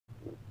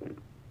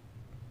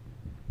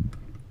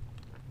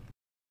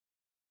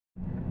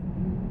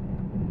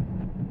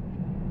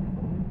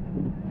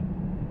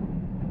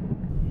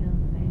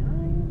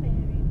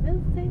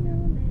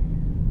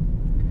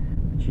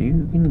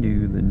you can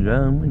do the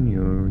job when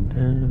you're in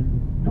town.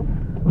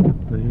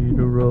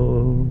 Later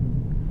on.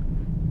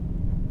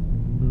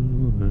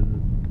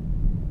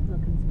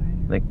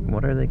 Like,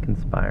 what are they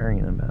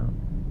conspiring about?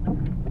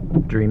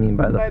 Dreaming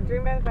by the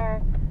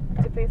fire,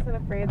 to face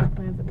unafraid the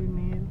plans that we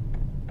made.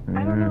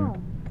 I don't know.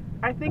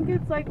 I think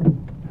it's like,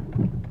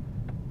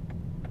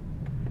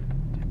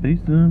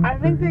 I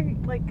think they're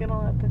like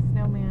gonna let the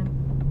snowman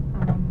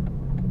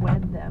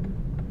wed them.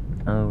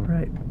 Oh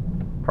right,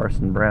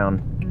 Parson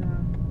Brown.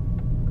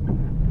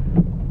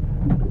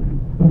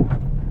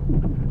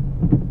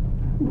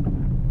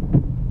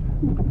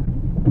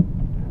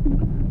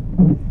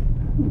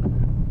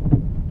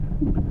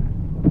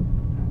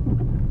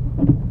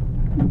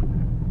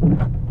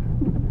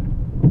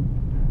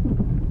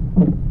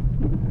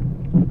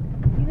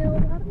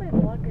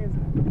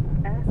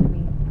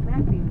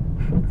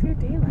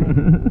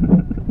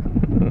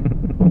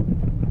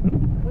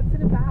 What's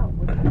it about?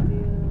 What do you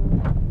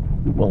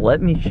do? Well,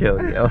 let me show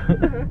you.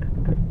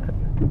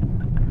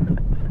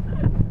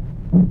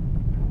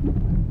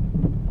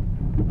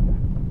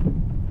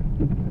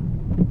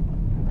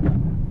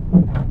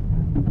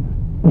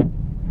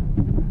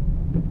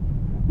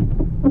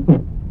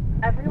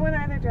 Everyone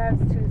either drives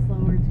too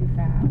slow or too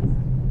fast.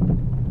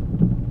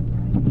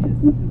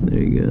 There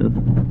you go.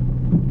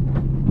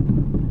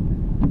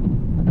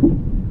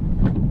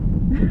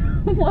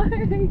 Why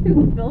are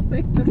you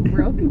filming the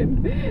broken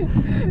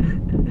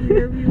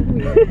rearview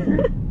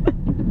mirror?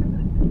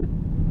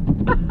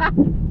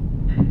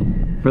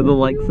 For the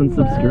likes and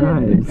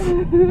subscribes.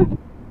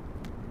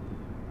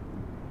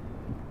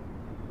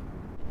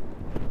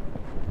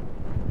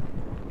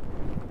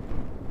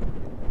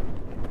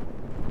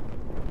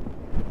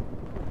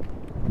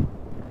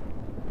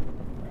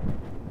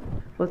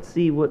 Let's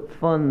see what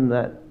fun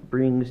that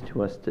brings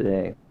to us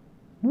today.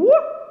 Whoop!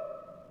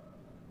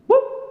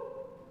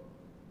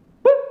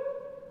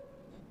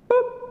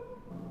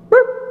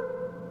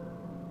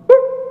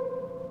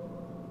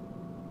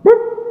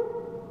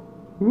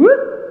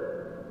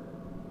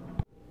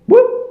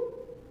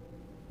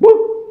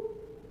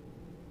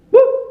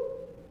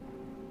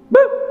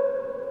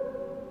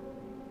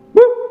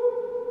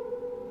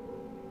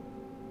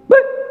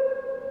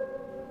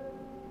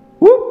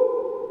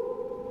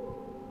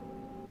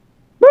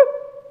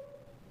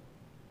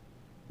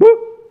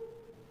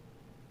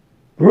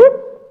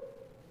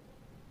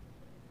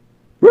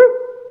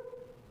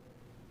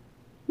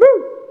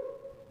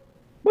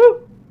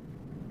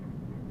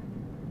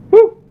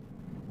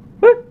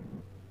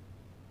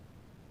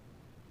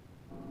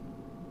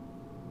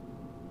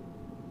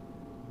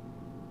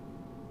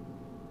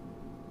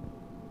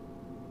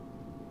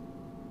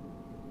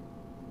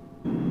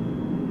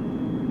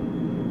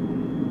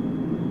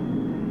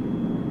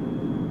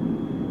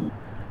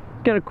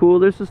 Kind of cool.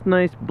 There's this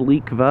nice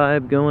bleak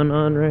vibe going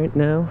on right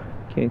now.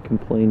 Can't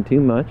complain too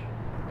much.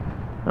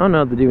 I don't know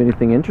how to do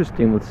anything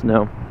interesting with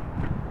snow.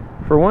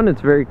 For one, it's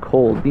very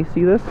cold. Do you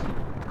see this?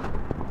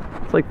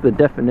 It's like the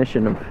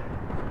definition of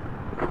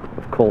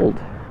cold.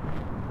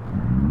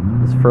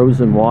 It's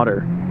frozen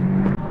water.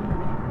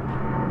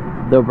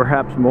 Though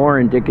perhaps more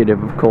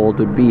indicative of cold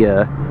would be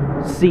a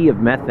sea of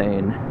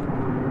methane,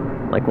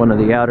 like one of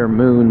the outer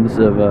moons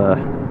of I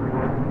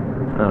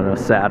don't know,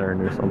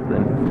 Saturn or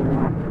something.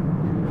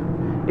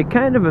 It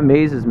kind of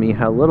amazes me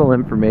how little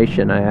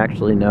information I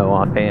actually know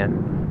offhand.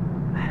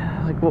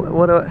 Like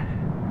what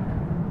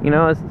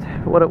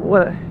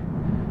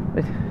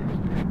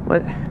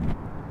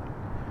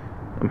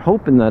I'm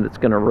hoping that it's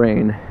gonna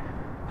rain,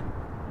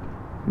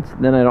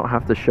 then I don't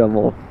have to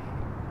shovel.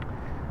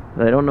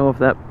 But I don't know if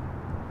that's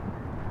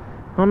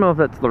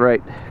the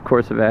right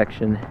course of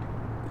action.